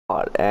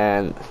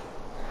And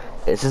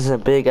this is a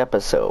big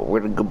episode.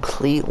 We're gonna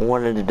complete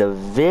one of the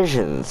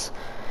divisions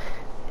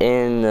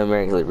in the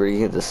American League. We're gonna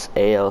get this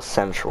AL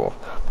Central.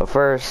 But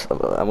first, I'm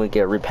gonna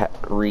get a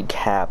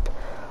recap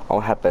on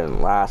what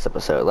happened last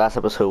episode. Last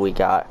episode we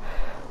got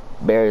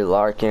Barry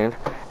Larkin,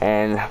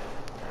 and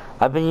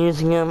I've been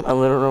using him a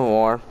little bit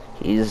more.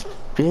 He's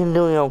been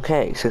doing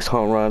okay. 6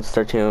 home runs,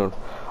 13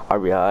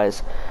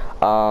 RBIs.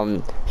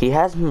 He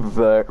has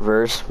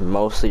versed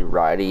mostly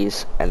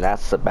righties, and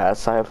that's the bad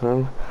side of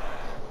him.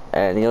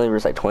 And he only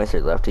versed like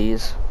 23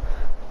 lefties.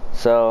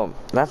 So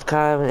that's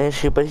kind of an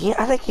issue, but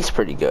I think he's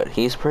pretty good.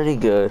 He's pretty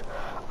good.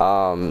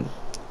 I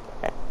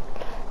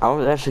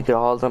don't actually get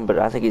all of them, but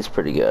I think he's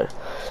pretty good.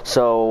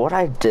 So what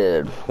I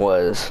did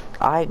was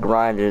I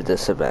grinded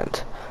this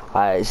event.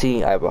 I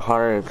have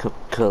 100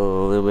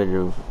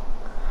 kilometer.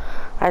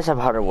 I just have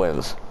 100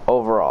 wins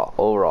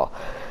overall.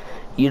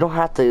 You don't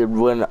have to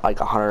win like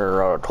 100 in a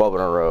row or 12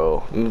 in a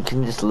row. You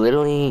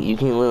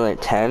can win like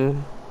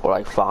 10 or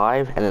like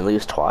 5 and then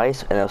lose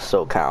twice, and it'll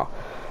still count.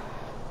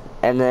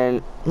 And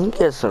then you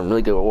get some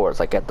really good rewards,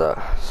 like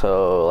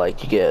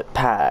you get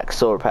packs,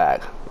 silver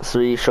pack,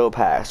 3 show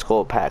packs,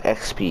 gold pack,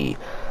 XP,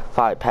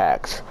 5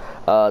 packs.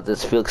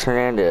 This Felix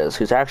Hernandez,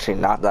 who's actually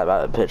not that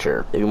bad of a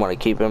pitcher. If you want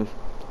to keep him,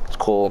 it's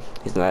cool.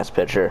 He's a nice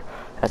pitcher.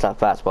 That's that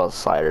fastball,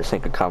 slider,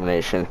 sinker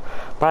combination.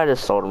 But I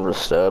just sold him for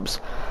stubs.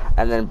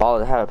 And then Ball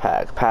to have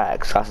a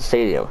packs, Casa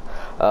Stadium.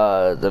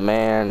 The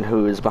man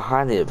who is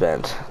behind the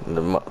event,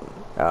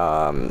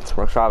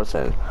 Brooks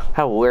Robinson,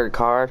 had a weird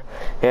card.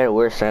 He had a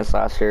weird stance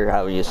last year. I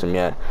haven't used him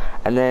yet.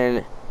 And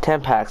then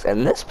 10 packs,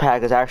 and this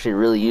pack is actually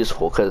really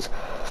useful because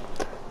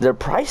their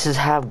prices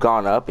have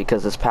gone up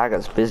because this pack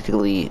is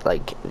physically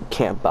like you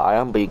can't buy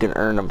them, but you can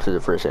earn them through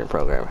the first aid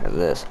program. And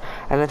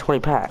then 20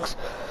 packs.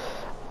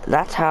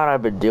 That's how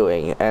I've been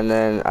doing. And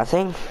then I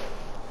think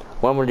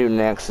what I'm going to do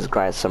next is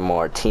grind some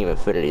more team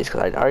affinities,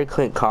 because I already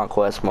clicked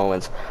conquest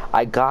moments.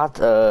 I got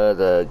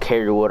the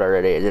Carrier Wood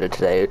already. I did it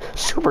today.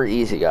 Super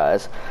easy,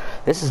 guys.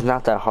 This is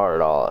not that hard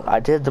at all. I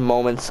did the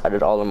moments. I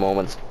did all the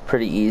moments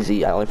pretty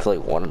easy. I only feel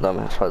like one of them.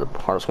 That's probably the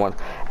hardest one.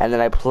 And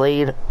then I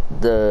played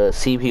the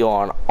CPU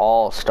on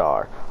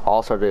All-Star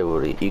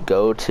ability. You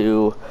go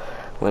to,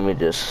 let me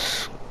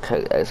just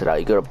exit out.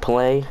 You go to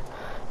play.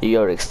 You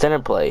go to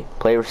extended play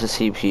versus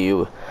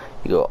CPU.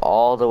 You go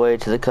all the way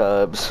to the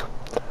Cubs.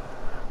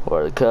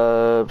 Or the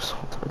Cubs.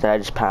 Did I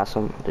just pass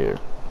them? Dude.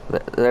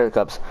 There are the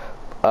Cubs.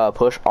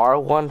 Push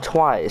R1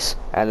 twice,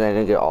 and then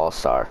you get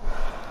All-Star.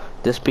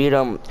 Just beat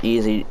them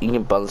easy. You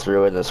can buzz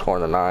through it and then score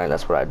in the 9.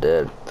 That's what I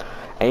did.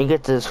 And you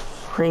get this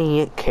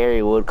free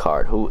Carry Wood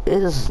card, who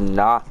is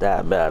not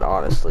that bad,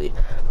 honestly.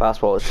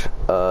 Fastball is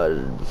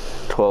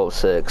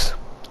 12-6.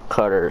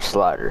 Cutter,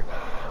 slider.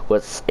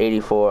 With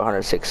 84,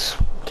 106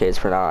 Ks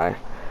per 9.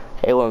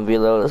 A1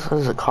 velo. This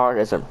is a card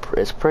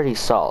is pretty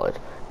solid.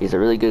 He's a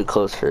really good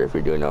closer if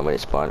you're doing no money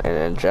spun, and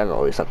in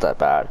general, he's not that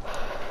bad.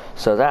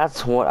 So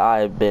that's what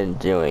I've been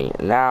doing.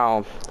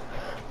 Now,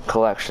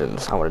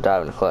 collections. I want to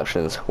dive into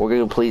collections. We're going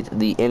to complete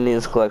the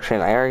Indians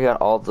collection. I already got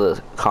all the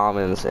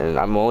commons, and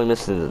I'm only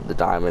missing the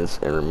diamonds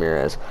and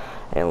Ramirez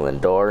and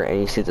Lindor.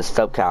 And you see the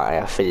stub count, I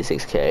have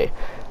 56K.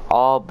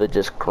 All but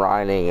just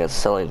grinding and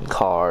selling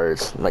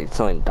cards, like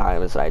selling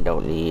diamonds that I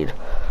don't need.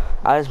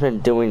 I've just been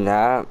doing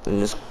that and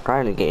just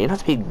grinding the game. You don't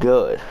have to be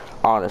good,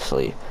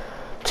 honestly,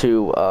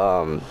 to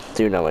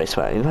do no money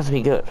spent. You don't have to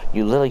be good.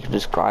 You literally can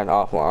just grind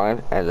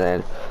offline, and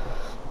then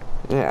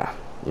yeah,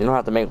 you don't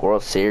have to make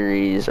World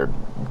Series or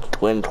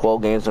win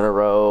 12 games in a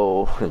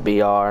row in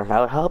BR. That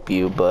would help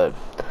you, but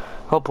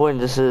whole point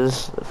this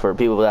is for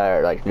people that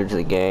are like new to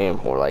the game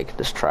or like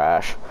just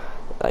trash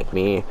like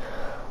me,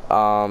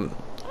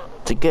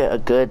 to get a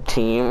good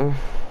team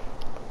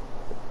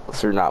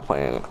through not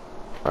playing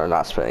or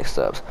not spending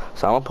stubs.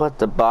 So I'm gonna put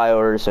the buy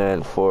orders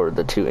in for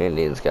the 2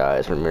 Indians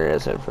guys,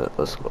 Ramirez and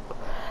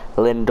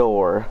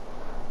Lindor,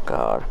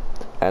 God,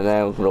 and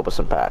then we can open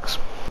some packs.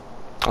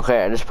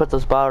 Okay, I just put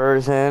those buy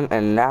orders in,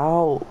 and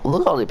now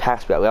look at all the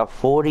packs we got. We have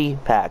 40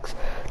 packs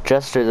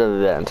just through the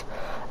event,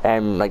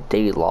 and like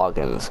daily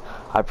logins.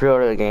 I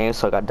pre-ordered the game,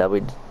 so I got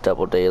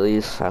double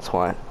dailies. That's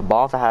why.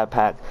 Ball to have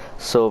pack,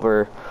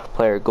 silver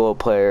player, gold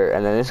player,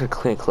 and then this is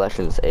clean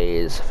collections: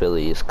 A's,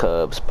 Phillies,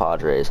 Cubs,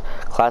 Padres,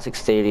 Classic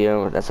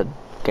Stadium. That's a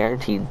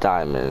guaranteed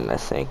diamond, I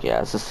think.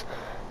 Yeah, it's just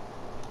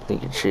you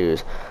can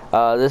choose.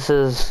 This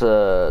is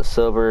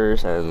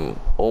silvers, and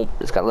oh,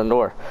 it's got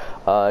Lindor.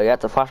 You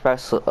got the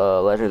flashbacks,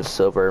 legends,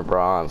 silver and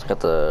bronze. Got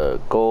the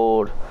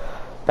gold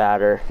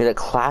batter. You got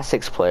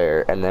classics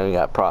player, and then we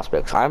got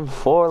prospects. I'm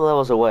 4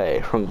 levels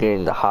away from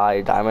getting the high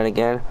diamond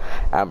again.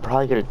 I'm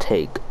probably gonna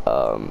take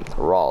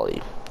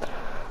Raleigh.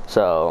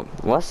 So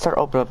let's start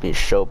opening up these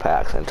show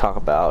packs and talk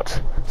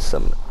about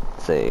some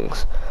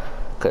things.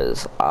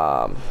 Cause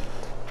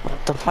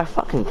my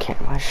fucking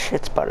my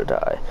shit's about to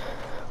die.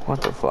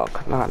 What the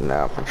fuck? Not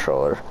now,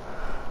 controller.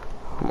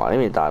 Come on, give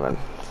me a diamond.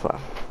 Fuck.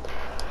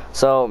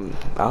 So,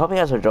 I hope you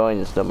guys are enjoying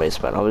this nobody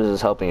spent. I hope this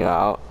is helping you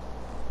out.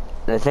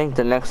 And I think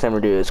the next thing we're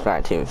doing is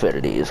grind team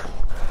affinities.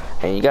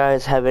 And you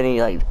guys have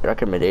any like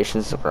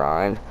recommendations to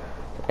grind?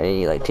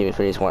 any like team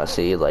affinities want to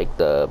see, like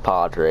the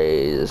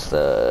Padres,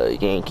 the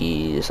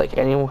Yankees, like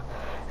any of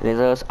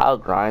those, I'll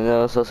grind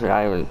those. Those are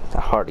not even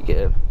that hard to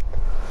get.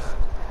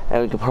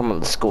 And we can put them on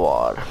the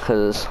squad,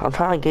 because I'm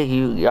trying to get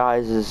you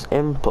guys'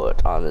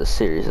 input on this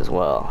series as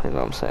well, you know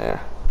what I'm saying?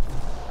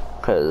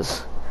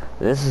 Because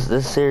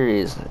this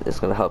series is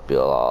going to help you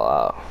all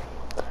out,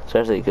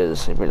 especially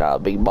because if you're not a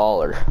big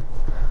baller.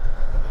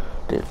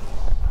 Dude.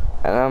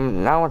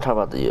 And now I want to talk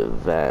about the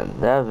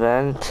event. The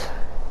event,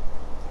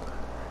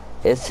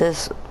 it's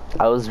just,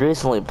 I was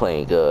recently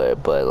playing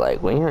good, but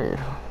like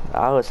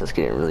I was just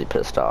getting really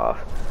pissed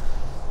off.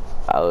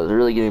 I was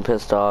really getting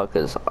pissed off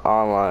because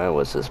online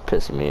was just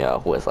pissing me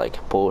off with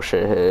like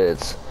bullshit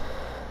hits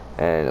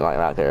and like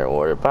not getting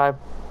rewarded. But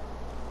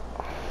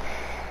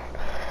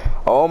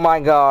oh my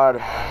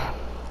god,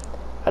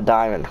 a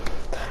diamond,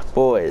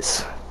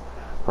 boys.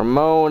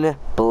 Ramon,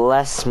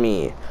 bless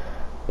me.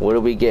 What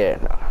do we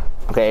get?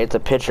 Okay, it's a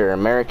pitcher,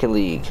 American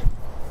League,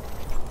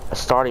 a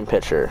starting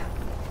pitcher.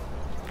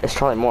 It's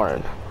Charlie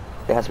Morton.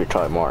 It has to be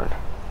Charlie Morton.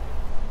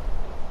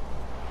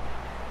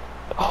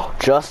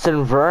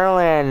 Justin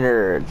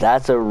Verlander,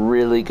 that's a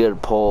really good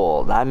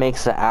pull. That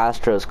makes the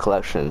Astros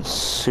collection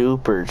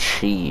super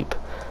cheap.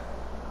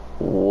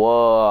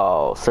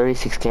 Whoa,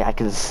 36K, I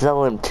can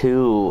sell him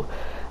too.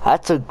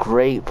 That's a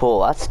great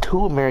pull. That's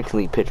 2 American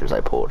League pitchers I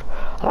pulled.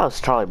 I thought it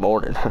was Charlie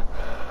Morton.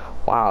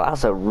 Wow,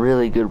 that's a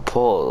really good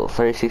pull.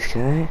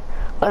 36K?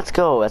 Let's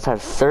go. That's our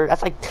third,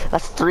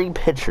 that's 3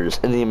 pitchers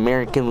in the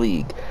American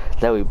League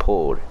that we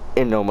pulled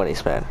in no money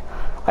spent.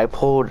 I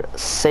pulled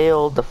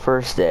Sale the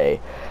first day.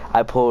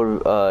 I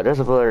pulled,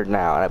 there's a player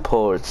now, and I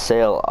pulled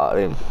Sale,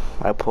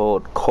 I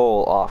pulled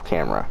Cole off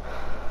camera.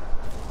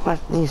 What?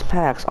 These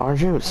packs are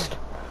juiced.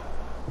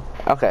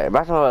 Okay,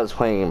 back to what I was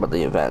playing about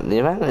the event. The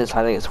event is,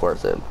 I think it's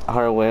worth it.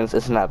 100 wins,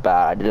 isn't that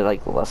bad. I did it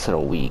like less than a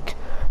week.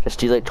 Just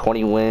do like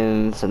 20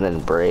 wins, and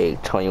then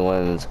break, 20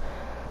 wins.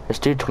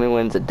 Just do 20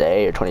 wins a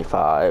day, or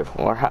 25,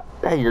 or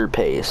at your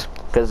pace.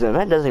 Because the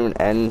event doesn't even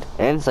end,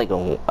 it ends like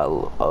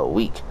a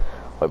week.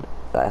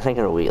 I think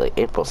in a week, like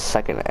April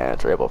 2nd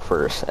ends, or April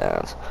 1st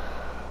ends.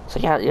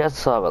 So yeah, you guys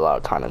still have a lot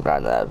of time to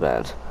grind that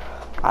event.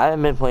 I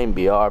haven't been playing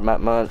BR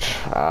that much.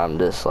 I'm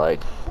just like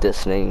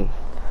distancing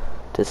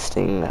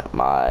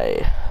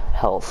my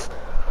health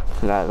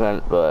from that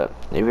event. But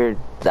if you're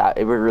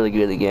really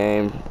good at the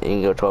game, you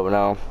can go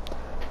 12-0.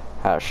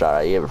 Have a shot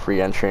at it. You have a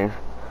free entry.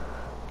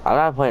 I'm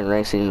not playing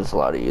ranked seasons a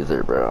lot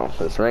either, bro.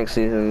 This ranked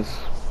seasons,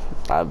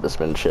 I've just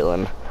been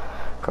chilling,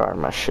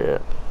 guarding my shit.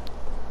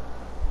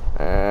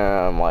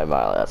 And my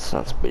that's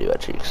pretty bad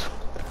cheeks.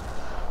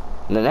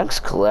 The next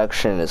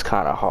collection is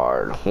kind of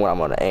hard. What I'm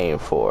gonna aim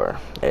for.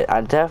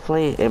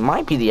 It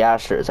might be the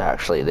Astros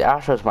actually. The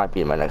Astros might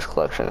be in my next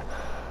collection.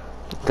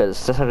 Because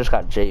since I just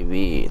got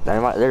JV,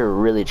 they're a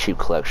really cheap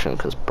collection.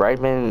 Because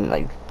Brightman,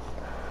 like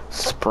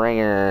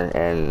Springer,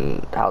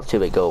 and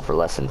Altuve go for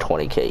less than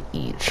 20K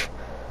each.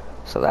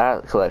 So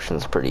that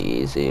collection's pretty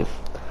easy.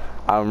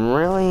 I'm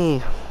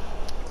really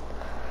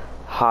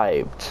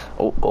hyped.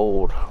 Oh,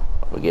 gold.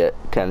 We get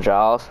Ken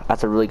Giles.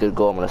 That's a really good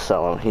gold. I'm gonna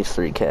sell him. He's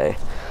 3K.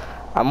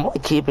 I'm only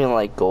keeping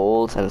like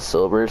golds and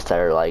silvers that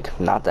are like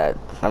not that.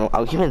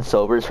 I'm keeping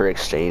silvers for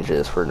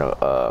exchanges for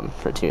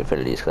team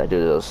affinities because I do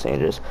those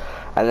exchanges,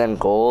 and then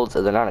golds.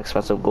 If they're not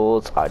expensive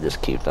golds, I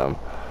just keep them.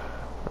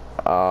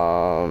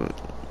 As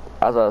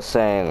I was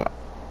saying,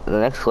 the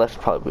next collection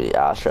would probably be the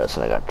Astros,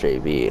 and I got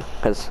JV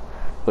because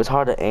it was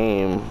hard to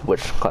aim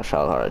which collection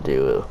I was going to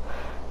do.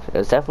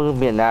 It's definitely going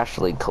to be a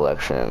National League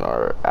collection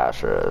or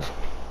Astros.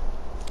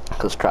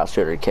 Because Trout's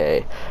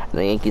 200K, and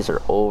the Yankees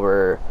are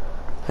over,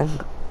 I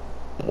think,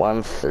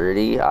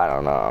 130. I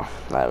don't know.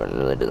 I haven't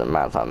really done the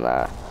math on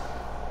that.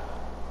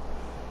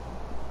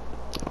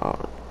 Oh,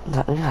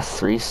 we got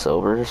 3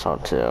 silvers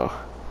on 2.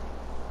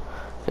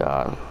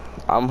 God,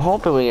 I'm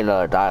hoping we get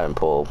another diamond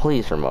pull.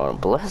 Please, Ramon,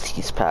 bless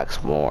these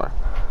packs more.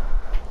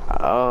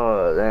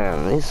 Oh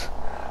damn,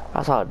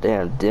 I saw a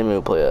damn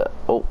Dimmu play a.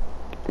 Oh,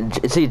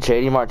 see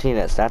JD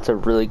Martinez. That's a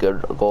really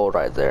good gold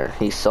right there.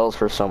 He sells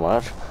for so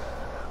much.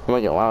 I'm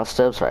making a lot of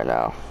steps right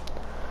now.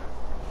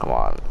 Come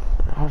on.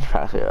 I'm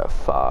trying to get a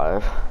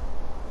 5.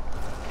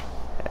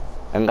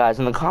 And guys,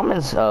 in the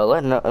comments,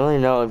 let me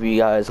know if you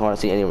guys want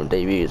to see any of my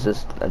debuts.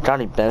 This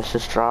Johnny Bench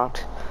just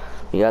dropped.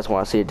 If you guys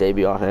want to see a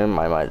debut on him,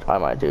 I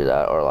might do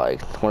that. Or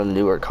like one of the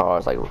newer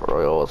cars like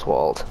Royal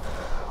Assault.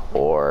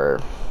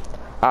 Or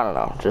I don't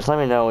know. Just let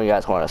me know when you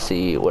guys want to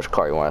see which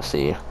car you want to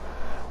see.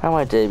 I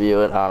might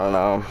debut it. I don't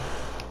know.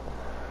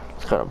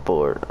 It's kind of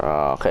bored.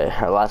 Okay,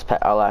 our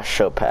last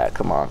show pack.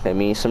 Come on, give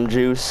me some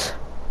juice.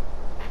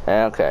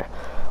 Okay,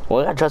 well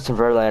we got Justin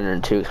Verlander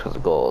and 2 because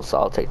of gold, so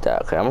I'll take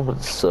that. Okay, I'm gonna put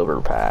the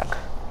silver pack.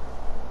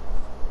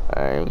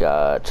 And we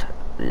got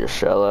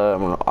Urshela.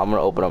 I'm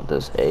gonna open up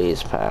this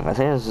A's pack. I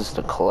think it's just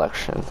a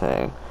collection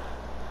thing.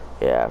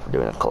 Yeah, for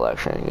doing a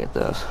collection, you get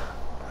this.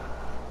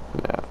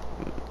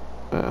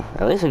 Yeah.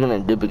 At least I'm gonna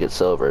duplicate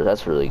silver.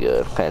 That's really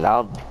good. Okay,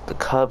 now the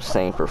Cubs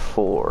thing for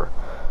 4.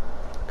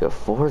 Go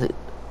for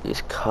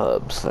these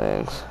Cubs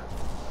things.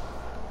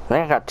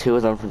 think I got 2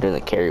 of them from doing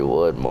the Kerry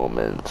Wood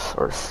moments,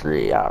 or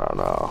 3. I don't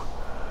know.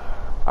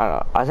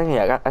 I think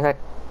yeah, I got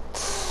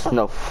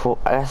no 4.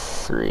 I got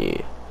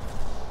 3.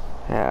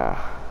 Yeah.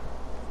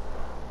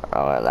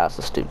 Oh, that's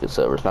the stupid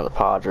Silvers, not the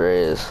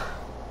Padres.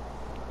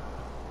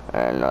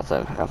 And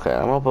nothing. Okay,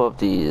 I'm gonna pull up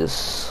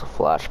these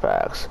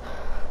flashbacks.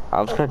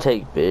 I'm just gonna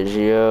take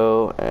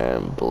Biggio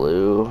and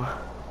Blue.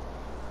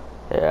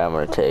 Yeah, I'm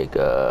gonna take,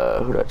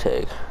 who do I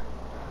take?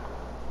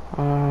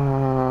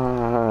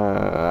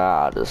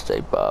 I'll just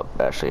take Bob,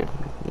 actually.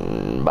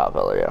 Bob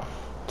Feller, yeah.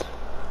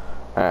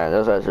 Alright,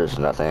 those guys are just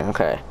nothing.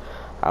 Okay.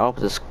 I hope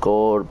this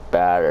gold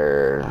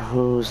batter.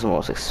 Who's the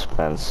most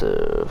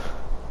expensive?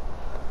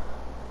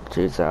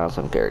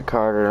 2,000, Gary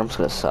Carter. I'm just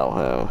gonna sell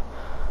him.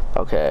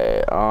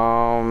 Okay,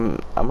 I'm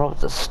gonna put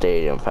the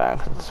stadium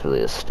pack. It's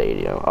really a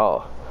stadium.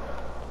 Oh,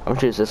 I'm gonna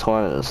choose this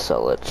one and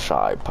sell it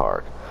Shide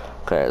Park.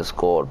 Okay, it's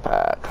gold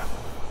pack.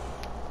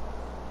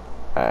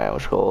 Alright,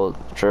 which gold?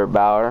 Jared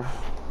Bauer.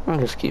 I'm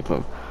just keep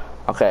him.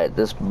 Okay,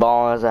 this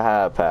ball has a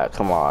hat pack.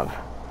 Come on,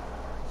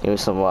 give me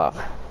some luck.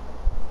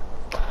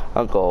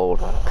 A gold,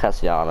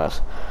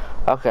 Castellanos.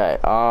 Okay,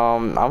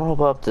 I'm gonna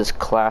put up this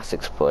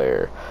classics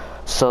player.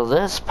 So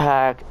this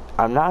pack,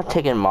 I'm not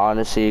taking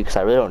Mondesi because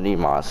I really don't need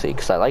Mondesi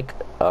because I like.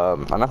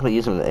 I'm not gonna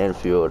use him in the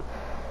infield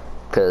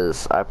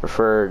because I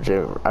prefer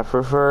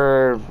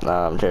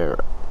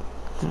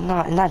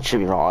not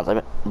Jimmy Rollins. I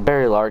mean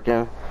Barry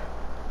Larkin,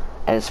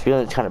 and his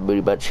feelings kind of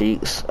booty butt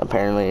cheeks.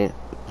 Apparently,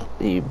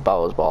 he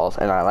bobbles balls,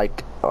 and I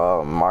like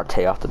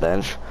Marte off the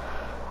bench.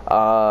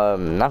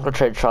 Not gonna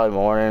trade Charlie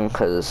Morton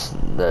because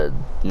the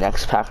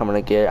next pack I'm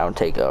gonna get, I'm gonna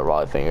take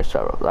Raleigh Fingers.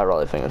 That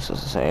Raleigh Fingers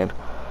is insane.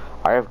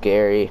 I have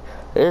Gary.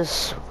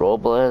 This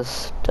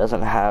Robles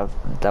doesn't have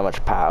that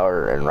much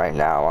power, and right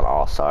now on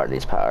All-Star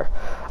needs power.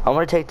 I'm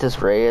gonna take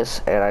this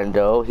Reyes, and I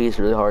know he's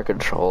really hard to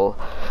control,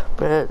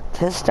 but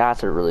his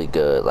stats are really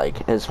good.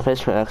 Like his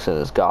pitch connection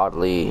is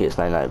godly. He's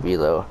 99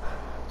 velo,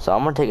 so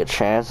I'm gonna take a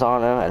chance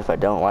on him. And if I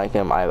don't like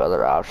him, I have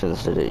other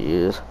options to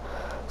use.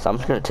 So I'm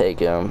just gonna take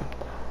him.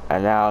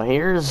 And now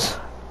here's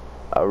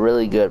a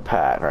really good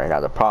pack right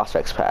now, the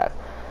prospects pack.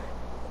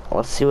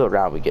 Let's see what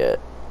round we get.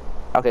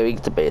 Okay, we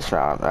get the base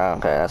round.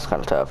 Okay, that's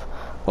kind of tough.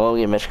 Well, we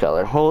get Mitch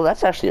Keller. Well,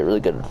 that's actually a really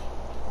good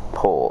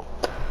pull.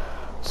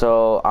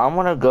 So I'm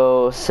gonna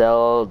go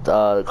sell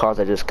the cards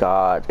I just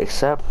got,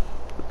 except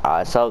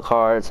I sell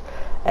cards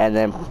and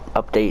then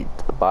update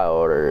buy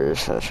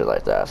orders and shit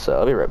like that. So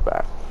I'll be right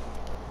back.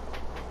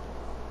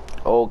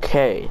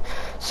 Okay,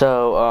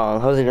 so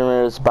Jose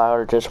Ramirez buy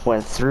order just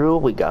went through.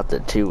 We got the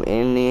 2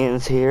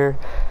 Indians here.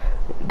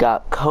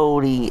 Got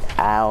Cody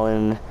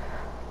Allen.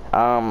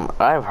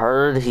 I've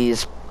heard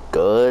he's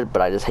good,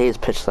 but I just hate his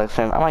pitch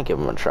selection. I might give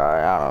him a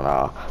try. I don't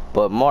know.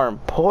 But more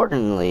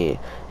importantly,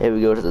 if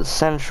we go to the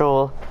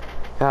Central,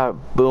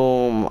 got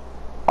boom,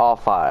 all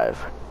 5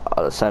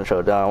 of the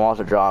Central done.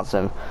 Walter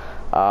Johnson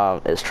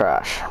is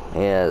trash.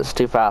 He has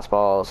 2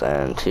 fastballs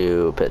and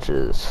 2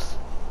 pitches.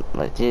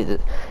 Like, if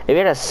he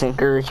had a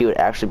sinker, he would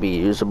actually be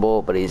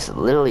usable, but he's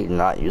literally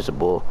not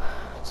usable.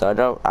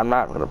 So I'm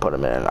not gonna put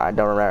him in. I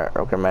don't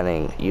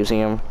recommend using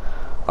him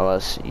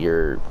unless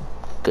you're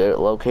good at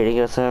locating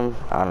with him.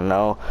 I don't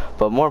know.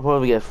 But more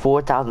importantly, we get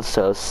 4,000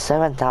 so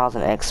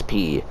 7,000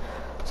 XP.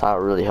 So that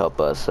would really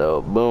help us.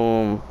 So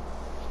boom,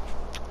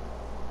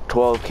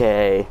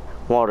 12K.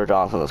 Walter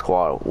Johnson, the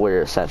squad,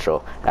 we're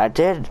essential. And I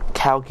did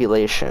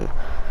calculation.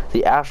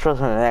 The Astros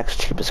are the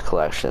next cheapest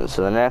collection.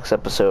 So the next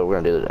episode we're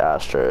gonna do the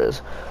Astros,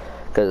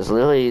 because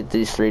literally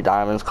these 3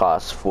 diamonds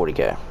cost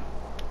 40K.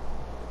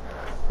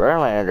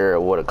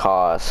 Verlander would have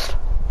cost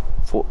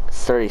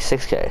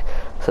 36K.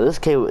 So this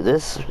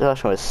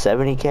collection was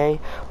 70K,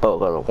 but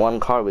with the 1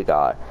 card we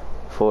got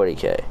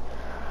 40K.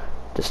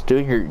 Just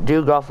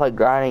do golf like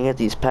grinding, get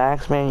these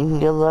packs, man. You can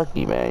get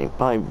lucky, man. You can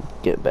probably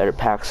get better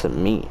packs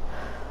than me.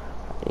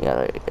 You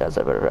guys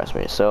have better packs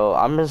than me. So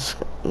I'm just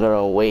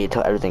gonna wait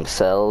till everything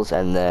sells,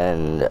 and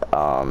then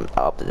I'll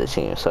update the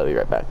team. So I'll be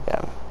right back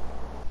again.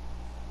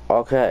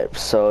 Okay,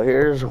 so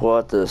here's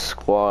what the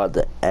squad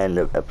at the end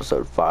of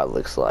episode 5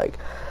 looks like.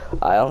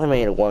 I only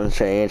made 1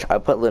 change. I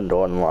put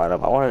Lindor in the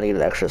lineup. I wanted to get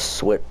an extra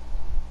switch.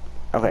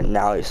 Okay,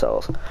 now he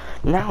sells.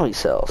 Now he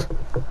sells.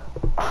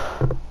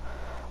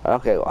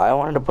 Okay, well, I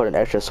wanted to put an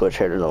extra switch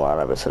hitter in the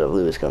lineup instead of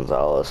Luis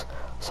Gonzalez,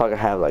 so I could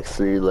have like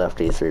 3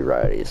 lefties, 3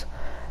 righties.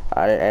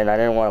 I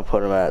didn't want to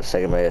put him at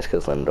second base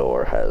because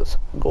Lindor has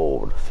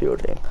gold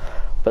fielding.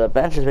 But the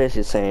bench is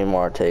basically the same.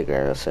 Marte,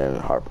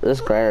 Granderson, Harper.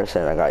 This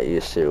Granderson I got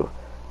used to.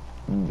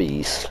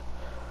 Beast.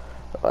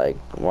 Like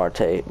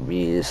Marte,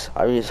 beast.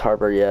 I haven't used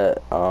Harper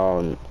yet.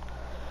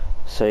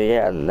 So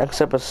yeah,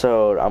 next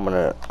episode I'm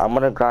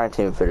gonna grind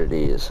Team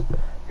Infinities.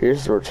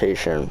 Here's the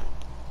rotation.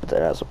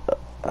 That has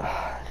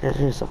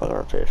here's the fucking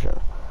rotation.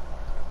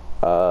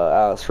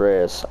 Alex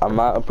Reyes. I'm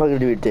probably gonna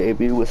do a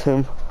debut with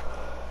him.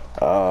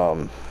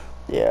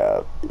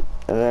 Yeah.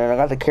 And then I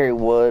got the Kerry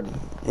Wood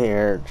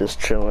here, just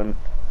chilling.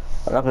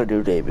 I'm not gonna do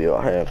a debut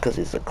on him because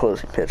he's the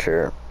closing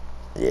pitcher.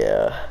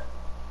 Yeah.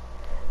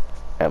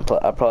 And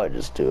I'll probably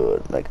just do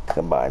it like a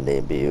combined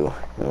debut.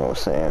 You know what I'm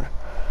saying?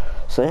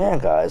 So yeah,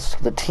 guys,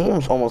 the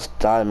team's almost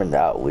diamond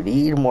out. We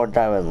need more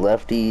diamond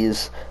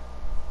lefties.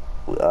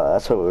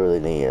 That's what we really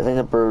need. I think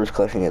the Brewers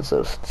collection gets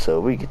us, so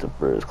we get the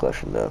Brewers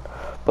collection done.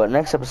 But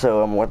next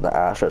episode, I'm with the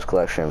Astros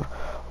collection.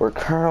 We're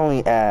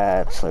currently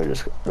at, let me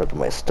just go to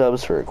my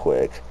stubs real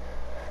quick,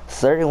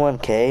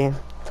 31K.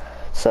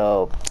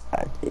 So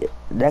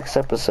next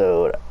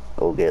episode,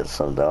 we'll get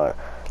some done.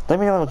 Let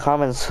me know in the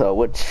comments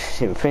which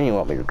Infinity you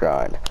want me to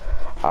grind.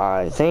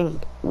 I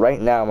think right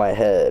now in my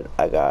head,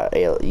 I got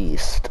AL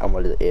East. I'm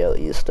gonna do the AL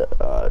East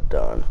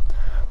done.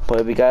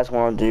 But if you guys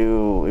want to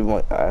do, if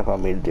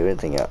want me to do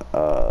anything, you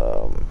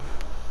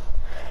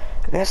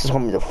guys just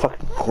want me to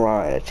fucking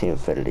grind at Team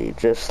Infinity,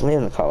 just leave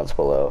in the comments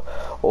below.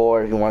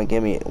 Or if you want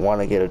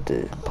to get a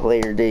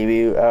player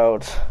debut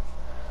out,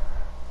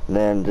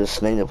 then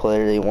just name the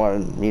player they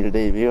want me to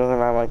debut,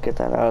 and I might get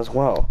that out as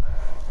well.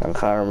 I'm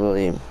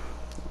probably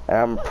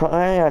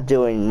not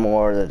doing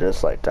more than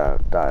just like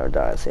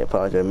Dynasty. I'm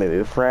probably doing maybe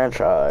a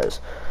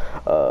franchise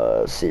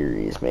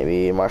series,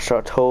 maybe March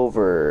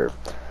October,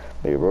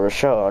 maybe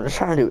Rochelle. I'm just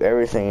trying to do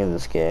everything in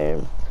this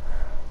game,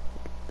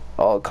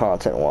 all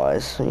content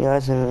wise, so you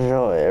guys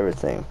enjoy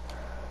everything.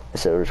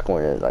 Instead of just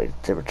going to like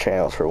different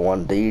channels for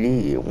one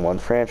DD, one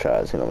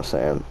franchise, you know what I'm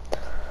saying?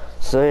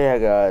 So yeah,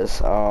 guys,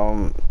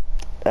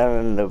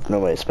 and if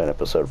nobody spent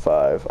episode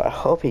 5, I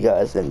hope you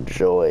guys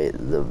enjoy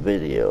the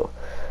video.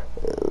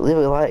 Leave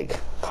a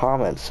like,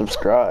 comment,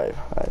 subscribe.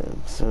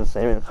 I'm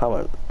saying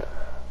comment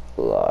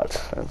a lot.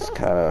 That's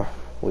kind of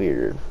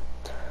weird.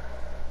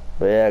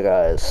 But yeah,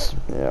 guys,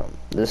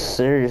 this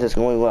series is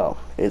going well.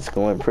 It's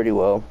going pretty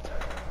well.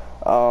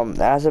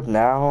 As of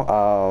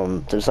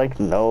now, there's like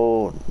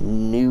no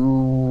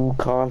new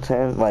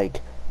content,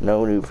 like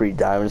no new free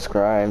diamonds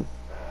grind.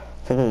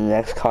 I think the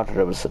next content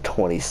up is the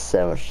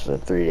 27th, which is in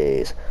 3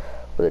 days,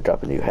 where they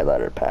drop a new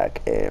headliner pack,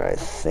 and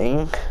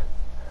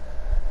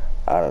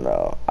I don't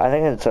know. I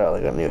think it's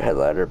like a new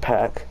headliner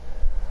pack.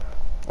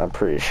 I'm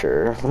pretty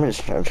sure. Let me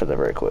just enter that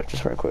very quick,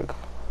 just very quick.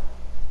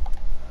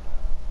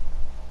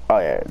 Oh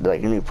yeah,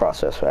 like a new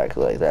process pack,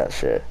 like that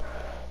shit.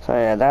 So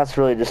yeah, that's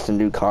really just the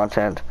new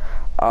content.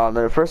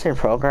 The first game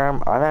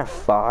program, I'm at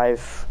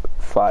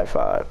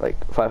 555, like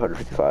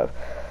 555.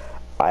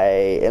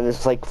 And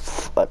there's like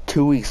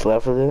 2 weeks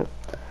left of it.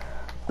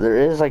 There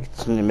is like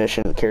some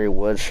mission to carry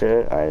wood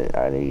shit.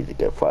 I need to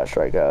get 5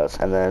 strikeouts,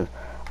 and then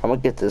I'm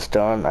gonna get this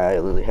done. I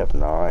literally have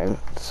 9,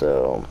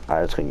 so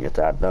I'm just gonna get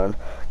that done,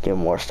 get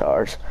more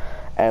stars.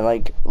 And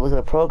like, look at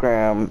the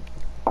program,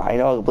 I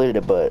know I completed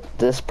it, but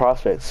this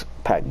prospects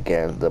pack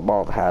again, the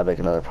Ball of Havoc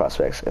and other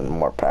prospects and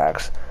more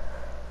packs,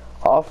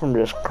 all from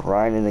just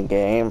grinding the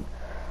game.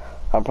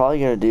 I'm probably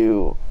gonna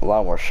do a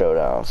lot more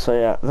showdowns. So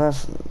yeah, I'm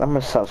gonna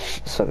stop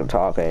sucking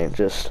talking.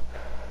 Just,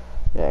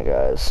 yeah,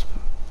 guys,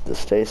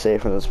 just stay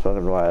safe from this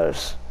fucking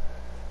virus.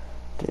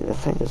 Dude, I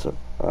think it's a,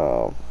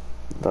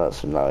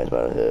 that's not he's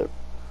about to hit.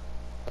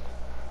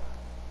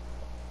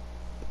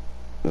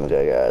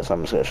 Okay, guys,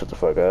 I'm just gonna shut the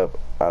fuck up.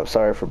 I'm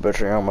sorry for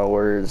butchering all my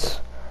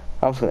words.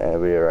 I'm just gonna end the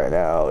video right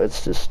now.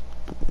 It's just,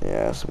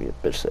 yeah, it's gonna be a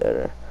bitch to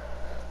edit.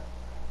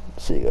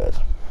 See you guys.